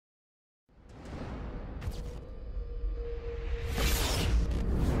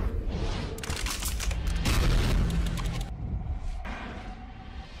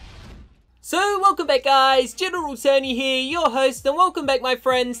welcome back guys, General Tony here, your host, and welcome back my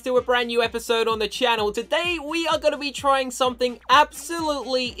friends to a brand new episode on the channel. Today we are going to be trying something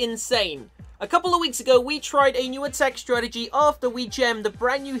absolutely insane. A couple of weeks ago we tried a new attack strategy after we gemmed the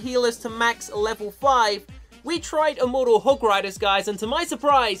brand new healers to max level 5. We tried Immortal Hog Riders guys, and to my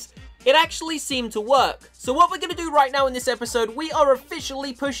surprise, it actually seemed to work. So what we're going to do right now in this episode, we are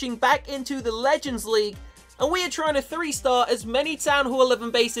officially pushing back into the Legends League. And we are trying to 3-star as many Town Hall 11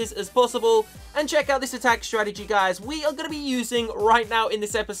 bases as possible. And check out this attack strategy, guys. We are going to be using, right now in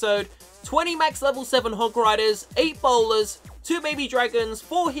this episode, 20 max level 7 Hog Riders, 8 Bowlers, 2 Baby Dragons,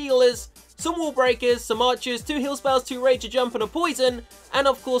 4 Healers, some Wall Breakers, some Archers, 2 Heal Spells, 2 Rage, a Jump, and a Poison. And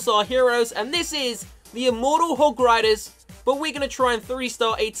of course our heroes. And this is the Immortal Hog Riders. But we're going to try and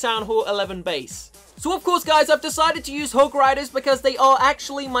 3-star a Town Hall 11 base. So of course guys, I've decided to use Hog Riders because they are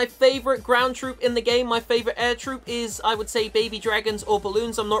actually my favorite ground troop in the game. My favorite air troop is, I would say, Baby Dragons or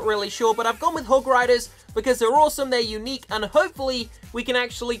Balloons, I'm not really sure. But I've gone with Hog Riders because they're awesome, they're unique, and hopefully we can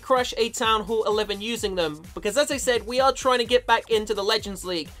actually crush a Town Hall 11 using them. Because as I said, we are trying to get back into the Legends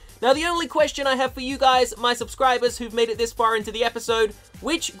League. Now the only question I have for you guys, my subscribers who've made it this far into the episode,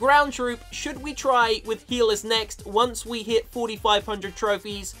 which ground troop should we try with healers next once we hit 4,500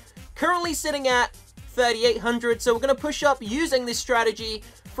 trophies? Currently sitting at 3,800, so we're going to push up using this strategy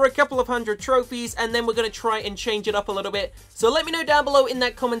for a couple of hundred trophies, and then we're going to try and change it up a little bit. So let me know down below in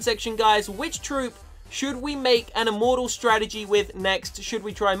that comment section guys, which troop should we make an immortal strategy with next? Should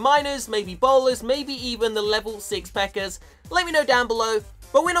we try miners, maybe bowlers, maybe even the level 6 peckers? Let me know down below,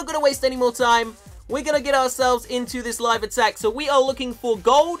 but we're not going to waste any more time. We're going to get ourselves into this live attack. So we are looking for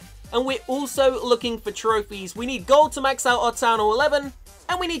gold, and we're also looking for trophies. We need gold to max out our Town Hall 11,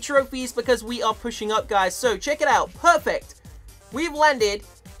 and we need trophies because we are pushing up, guys. So check it out. Perfect. We've landed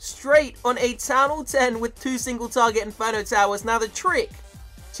straight on a Town Hall 10 with 2 single target Inferno Towers. Now the trick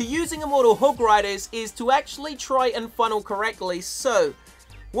to using Immortal Hog Riders is to actually try and funnel correctly. So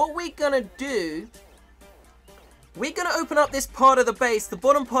what we're going to do, we're going to open up this part of the base, the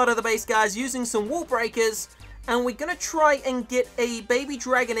bottom part of the base, guys, using some Wall Breakers. And we're going to try and get a Baby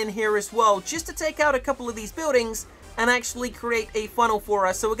Dragon in here as well, just to take out a couple of these buildings and actually create a funnel for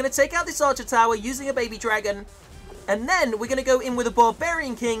us. So we're going to take out this Archer Tower using a Baby Dragon, and then we're going to go in with a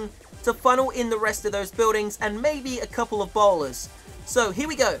Barbarian King to funnel in the rest of those buildings and maybe a couple of Bowlers. So here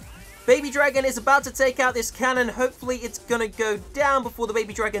we go. Baby Dragon is about to take out this cannon. Hopefully it's going to go down before the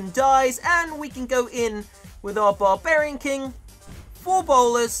Baby Dragon dies, and we can go in with our Barbarian King, 4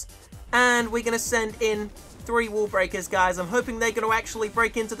 Bowlers, and we're going to send in 3 Wall Breakers, guys. I'm hoping they're going to actually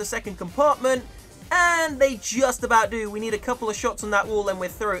break into the second compartment. And they just about do. We need a couple of shots on that wall and we're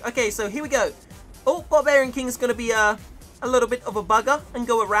through. Okay, so here we go. Oh, Barbarian King is going to be a little bit of a bugger and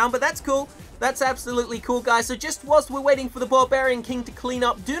go around, but that's cool. That's absolutely cool, guys. So just whilst we're waiting for the Barbarian King to clean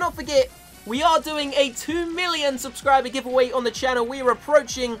up, do not forget, we are doing a 2 million subscriber giveaway on the channel. We are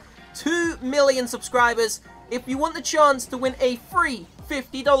approaching 2 million subscribers. If you want the chance to win a free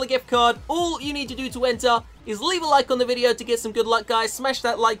 $50 gift card, all you need to do to enter is leave a like on the video to get some good luck, guys. Smash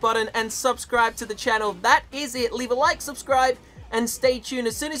that like button and subscribe to the channel. That is it. Leave a like, subscribe, and stay tuned.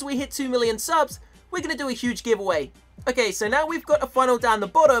 As soon as we hit 2 million subs, we're going to do a huge giveaway. Okay, so now we've got a funnel down the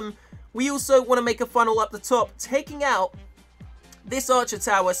bottom. We also want to make a funnel up the top, taking out this Archer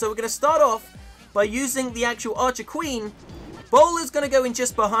Tower. So we're going to start off by using the actual Archer Queen. Bowler's going to go in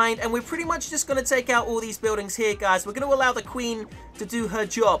just behind, and we're pretty much just going to take out all these buildings here, guys. We're going to allow the Queen to do her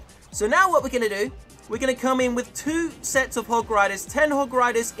job. So now what we're going to do, we're going to come in with 2 sets of Hog Riders, 10 Hog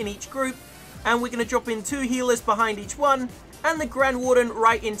Riders in each group, and we're going to drop in 2 healers behind each one, and the Grand Warden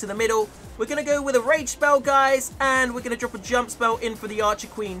right into the middle. We're going to go with a Rage spell, guys, and we're going to drop a Jump spell in for the Archer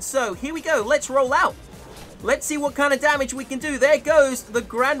Queen. So here we go, let's roll out. Let's see what kind of damage we can do. There goes the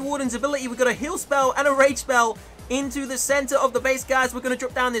Grand Warden's ability. We've got a Heal spell and a Rage spell into the center of the base, guys. We're going to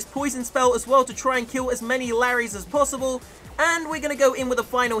drop down this Poison spell as well to try and kill as many Larrys as possible. And we're going to go in with a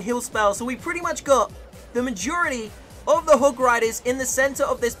final heal spell. So we pretty much got the majority of the Hog Riders in the center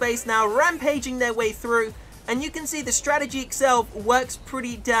of this base now, rampaging their way through. And you can see the strategy itself works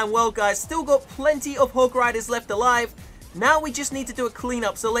pretty damn well, guys. Still got plenty of Hog Riders left alive. Now we just need to do a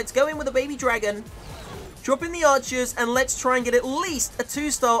cleanup. So let's go in with a Baby Dragon, drop in the Archers, and let's try and get at least a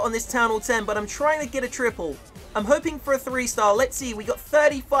 2-star on this Town Hall 10. But I'm trying to get a triple. I'm hoping for a 3-star. Let's see. We got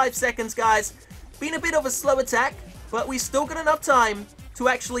 35 seconds, guys. Been a bit of a slow attack, but we've still got enough time to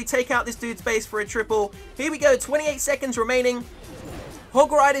actually take out this dude's base for a triple. Here we go. 28 seconds remaining.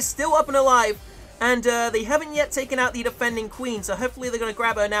 Hog Rider's still up and alive, and they haven't yet taken out the defending Queen, so hopefully they're going to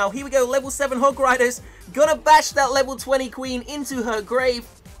grab her now. Here we go. Level 7 Hog Riders. Gonna bash that level 20 Queen into her grave.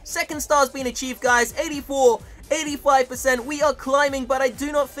 Second star's been achieved, guys. 84, 85%. We are climbing, but I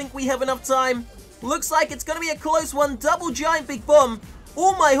do not think we have enough time Looks like it's going to be a close one. Double giant big bomb.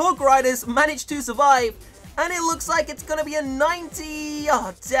 All my Hog Riders managed to survive. And it looks like it's going to be a 90.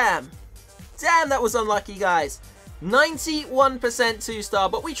 Oh, damn. Damn, that was unlucky, guys. 91% 2-star,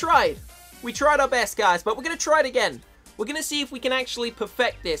 but we tried. We tried our best, guys, but we're going to try it again. We're going to see if we can actually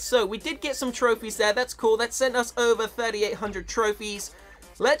perfect this. So, we did get some trophies there. That's cool. That sent us over 3,800 trophies.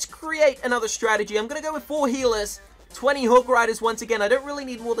 Let's create another strategy. I'm going to go with 4 healers, 20 Hog Riders once again. I don't really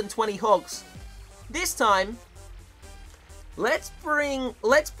need more than 20 hogs. This time, let's bring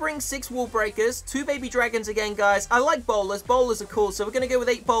 6 wall breakers, 2 baby dragons again, guys. I like bowlers. Bowlers are cool, so we're going to go with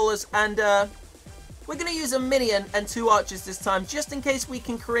 8 bowlers, and we're going to use a minion and 2 archers this time, just in case we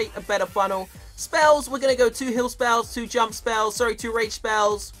can create a better funnel. Spells, we're going to go 2 heal spells, 2 jump spells, 2 rage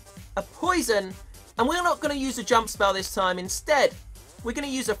spells, a poison, and we're not going to use a jump spell this time. Instead, we're going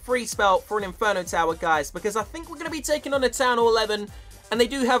to use a free spell for an Inferno Tower, guys, because I think we're going to be taking on a Town Hall 11, and they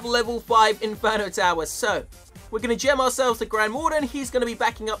do have level 5 Inferno Towers. So, we're going to gem ourselves the Grand Warden. He's going to be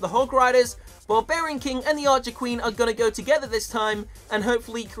backing up the Hog Riders. Barbarian King and the Archer Queen are going to go together this time, and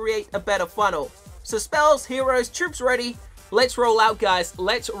hopefully create a better funnel. So, spells, heroes, troops ready. Let's roll out, guys.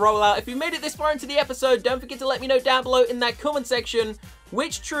 Let's roll out. If you made it this far into the episode, don't forget to let me know down below in that comment section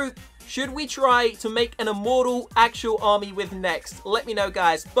which troop should we try to make an immortal actual army with next. Let me know,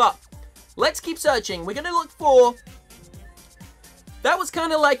 guys. But let's keep searching. We're going to look for... That was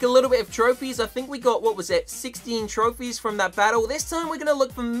kind of like a little bit of trophies. I think we got, what was it, 16 trophies from that battle. This time we're going to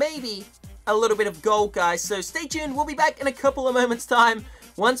look for maybe a little bit of gold, guys. So stay tuned. We'll be back in a couple of moments' time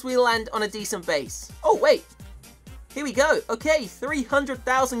once we land on a decent base. Oh, wait. Here we go. Okay,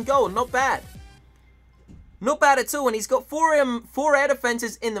 300,000 gold. Not bad. Not bad at all. And he's got 4 air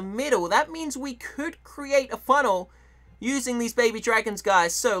defenses in the middle. That means we could create a funnel using these baby dragons,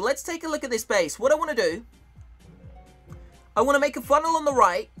 guys. So let's take a look at this base. What I want to do, I want to make a funnel on the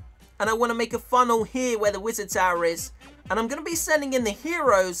right, and I want to make a funnel here where the wizard tower is. And I'm going to be sending in the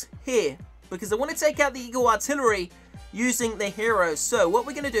heroes here, because I want to take out the eagle artillery using the heroes. So what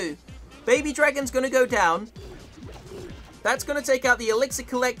we're going to do, baby dragon's going to go down. That's going to take out the elixir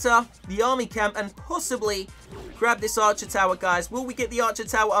collector, the army camp, and possibly grab this archer tower, guys. Will we get the archer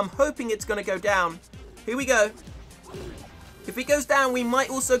tower? I'm hoping it's going to go down. Here we go. If it goes down, we might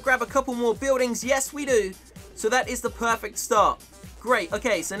also grab a couple more buildings. Yes, we do. So that is the perfect start. Great.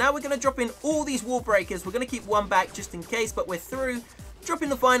 Okay, so now we're going to drop in all these wall breakers. We're going to keep one back just in case, but we're through. Drop in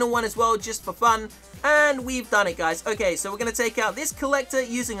the final one as well, just for fun. And we've done it, guys. Okay, so we're going to take out this collector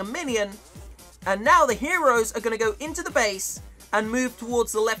using a minion. And now the heroes are going to go into the base and move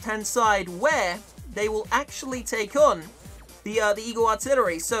towards the left-hand side where they will actually take on the Eagle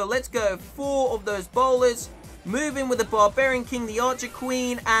Artillery. So let's go 4 of those bowlers. Move in with the Barbarian King, the Archer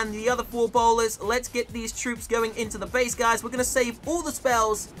Queen, and the other 4 bowlers. Let's get these troops going into the base, guys. We're going to save all the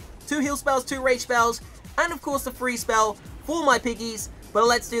spells. 2 heal spells, 2 rage spells, and of course the free spell for my piggies. But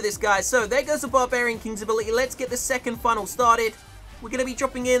let's do this, guys. So there goes the Barbarian King's ability. Let's get the second funnel started. We're going to be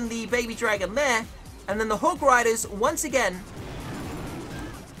dropping in the baby dragon there. And then the Hog Riders, once again,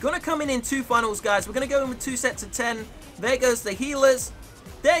 going to come in 2 funnels, guys. We're going to go in with 2 sets of 10. There goes the healers.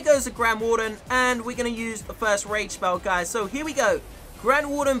 There goes the Grand Warden. And we're going to use the first rage spell, guys. So here we go. Grand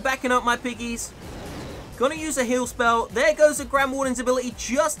Warden backing up my piggies. Going to use a heal spell. There goes the Grand Warden's ability,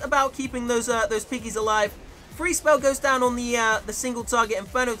 just about keeping those piggies alive. Free spell goes down on the single target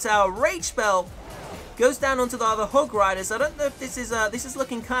Inferno Tower. Rage spell goes down onto the other Hog Riders. I don't know if this is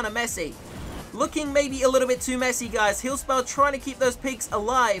looking kind of messy. Looking maybe a little bit too messy, guys. Heal spell trying to keep those pigs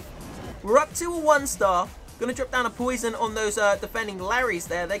alive. We're up to a 1-star. Gonna drop down a poison on those defending Larrys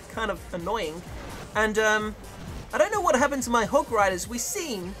there. They're kind of annoying. And I don't know what happened to my Hog Riders. We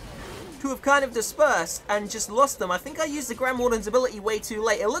seem to have kind of dispersed and just lost them. I think I used the Grand Warden's ability way too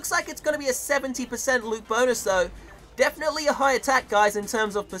late. It looks like it's going to be a 70% loot bonus though. Definitely a high attack, guys, in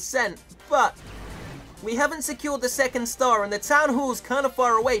terms of percent. But we haven't secured the 2nd star, and the Town Hall's kind of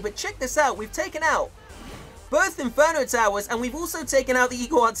far away. But check this out. We've taken out both Inferno Towers, and we've also taken out the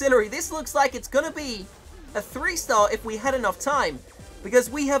Eagle Artillery. This looks like it's going to be a 3-star if we had enough time. Because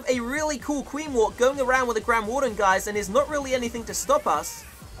we have a really cool Queen Walk going around with a Grand Warden, guys, and there's not really anything to stop us.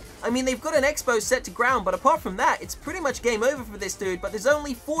 I mean, they've got an Expo set to ground, but apart from that, it's pretty much game over for this dude. But there's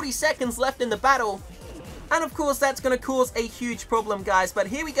only 40 seconds left in the battle. And of course, that's going to cause a huge problem, guys. But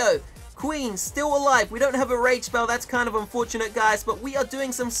here we go. Queen still alive. We don't have a rage spell. That's kind of unfortunate, guys. But we are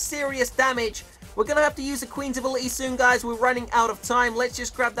doing some serious damage. We're going to have to use the Queen's ability soon, guys. We're running out of time. Let's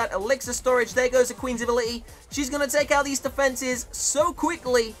just grab that elixir storage. There goes the Queen's ability. She's going to take out these defenses so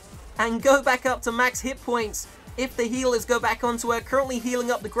quickly and go back up to max hit points if the healers go back onto her. Currently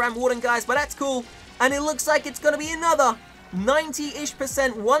healing up the Grand Warden, guys, but that's cool. And it looks like it's going to be another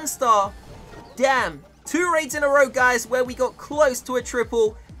 90-ish% 1-star damn. 2 raids in a row, guys, where we got close to a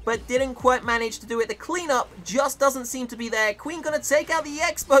triple, but didn't quite manage to do it. The cleanup just doesn't seem to be there. Queen gonna take out the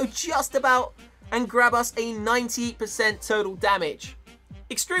Expo just about and grab us a 90% total damage.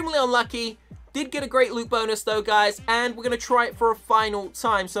 Extremely unlucky. Did get a great loot bonus though, guys, and we're gonna try it for a final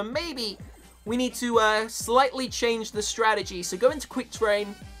time. So maybe we need to slightly change the strategy. So go into quick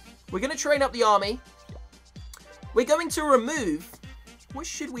train. We're gonna train up the army. We're going to remove. What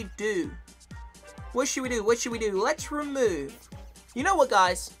should we do? What should we do? What should we do? Let's remove. You know what,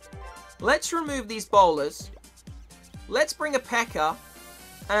 guys? Let's remove these bowlers. Let's bring a P.E.K.K.A.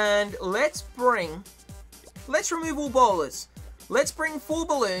 And let's remove all bowlers. Let's bring 4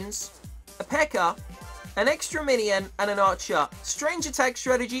 balloons, a P.E.K.K.A., an extra minion, and an archer. Strange attack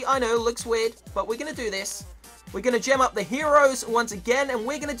strategy, I know, looks weird, but we're going to do this. We're going to gem up the heroes once again, and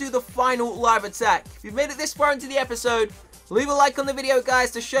we're going to do the final live attack. If you've made it this far into the episode, leave a like on the video,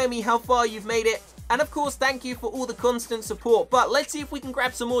 guys, to show me how far you've made it. And of course, thank you for all the constant support. But let's see if we can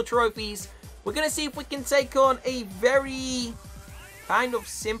grab some more trophies. We're going to see if we can take on a very kind of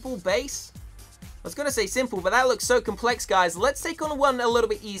simple base. I was going to say simple, but that looks so complex, guys. Let's take on one a little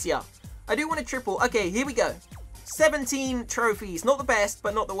bit easier. I do want a triple. Okay, here we go. 17 trophies. Not the best,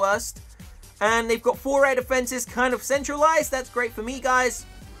 but not the worst. And they've got 4 air defenses kind of centralized. That's great for me, guys.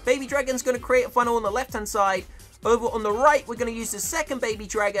 Baby Dragon's going to create a funnel on the left-hand side. Over on the right, we're going to use the second Baby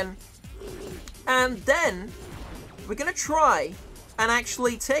Dragon. And then we're going to try and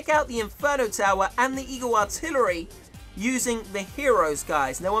actually take out the Inferno Tower and the Eagle Artillery using the heroes,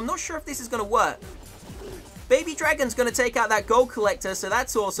 guys. Now, I'm not sure if this is going to work. Baby Dragon's going to take out that gold collector, so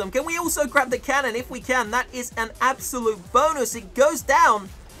that's awesome. Can we also grab the cannon? If we can, that is an absolute bonus. It goes down.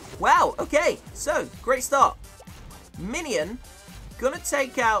 Wow, okay. So, great start. Minion, going to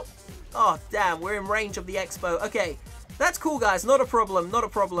take out... Oh, damn, we're in range of the Expo. Okay, that's cool, guys. Not a problem, not a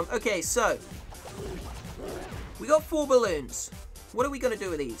problem. Okay, so... we got 4 balloons. What are we going to do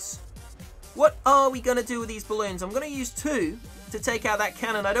with these? What are we going to do with these balloons? I'm going to use 2 to take out that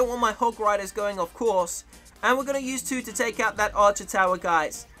cannon. I don't want my Hog Riders going off course. And we're going to use 2 to take out that Archer Tower,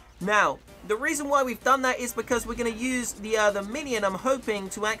 guys. Now, the reason why we've done that is because we're going to use the minion, I'm hoping,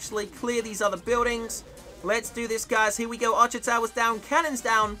 to actually clear these other buildings. Let's do this, guys. Here we go. Archer Tower's down, cannon's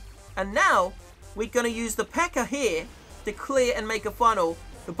down. And now, we're going to use the P.E.K.K.A. here to clear and make a funnel.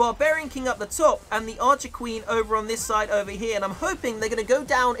 The Barbarian King up the top and the Archer Queen over on this side over here. And I'm hoping they're going to go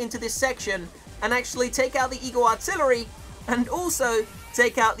down into this section and actually take out the Eagle Artillery and also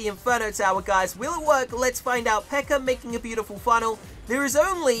take out the Inferno Tower, guys. Will it work? Let's find out. P.E.K.K.A. making a beautiful funnel. There is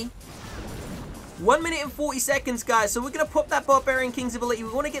only 1 minute and 40 seconds, guys. So we're going to pop that Barbarian King's ability.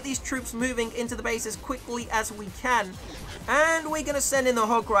 We want to get these troops moving into the base as quickly as we can. And we're going to send in the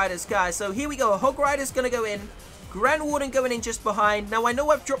Hog Riders, guys. So here we go. Hog Riders going to go in. Grand Warden going in just behind. Now, I know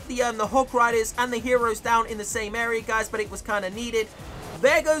I've dropped the Hog Riders and the heroes down in the same area, guys, but it was kind of needed.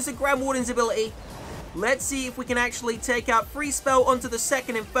 There goes the Grand Warden's ability. Let's see if we can actually take out Freeze Spell onto the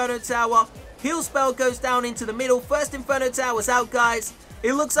second Inferno Tower. Heal Spell goes down into the middle. First Inferno Tower's out, guys.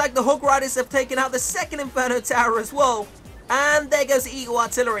 It looks like the Hog Riders have taken out the second Inferno Tower as well. And there goes the Eagle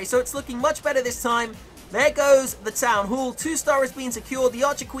Artillery. So it's looking much better this time. There goes the Town Hall. 2-star has been secured. The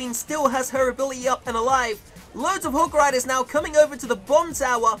Archer Queen still has her ability up and alive. Loads of Hog Riders now coming over to the Bomb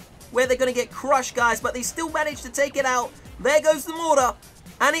Tower, where they're going to get crushed, guys, but they still managed to take it out. There goes the Mortar,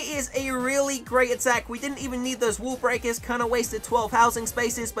 and it is a really great attack. We didn't even need those wall breakers, kind of wasted 12 housing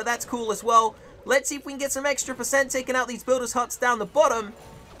spaces, but that's cool as well. Let's see if we can get some extra percent taking out these builders' huts down the bottom.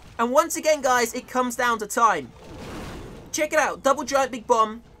 And once again, guys, it comes down to time. Check it out, double giant big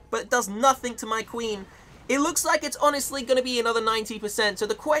bomb, but it does nothing to my queen. It looks like it's honestly going to be another 90%, so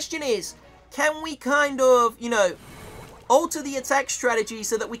the question is, can we kind of, you know, alter the attack strategy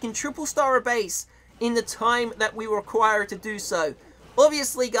so that we can triple star a base in the time that we require to do so?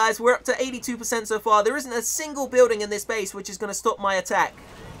 Obviously, guys, we're up to 82% so far. There isn't a single building in this base which is going to stop my attack.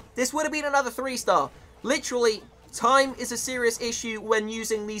 This would have been another 3-star. Literally, time is a serious issue when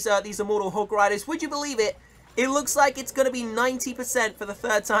using these Immortal Hog Riders. Would you believe it? It looks like it's going to be 90% for the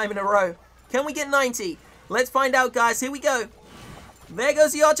 3rd time in a row. Can we get 90? Let's find out, guys. Here we go. There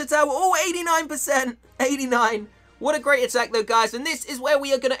goes the Archer Tower. Oh, 89%. 89. What a great attack, though, guys. And this is where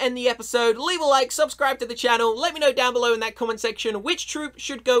we are going to end the episode. Leave a like, subscribe to the channel. Let me know down below in that comment section which troop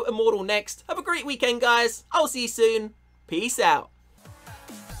should go Immortal next. Have a great weekend, guys. I'll see you soon. Peace out.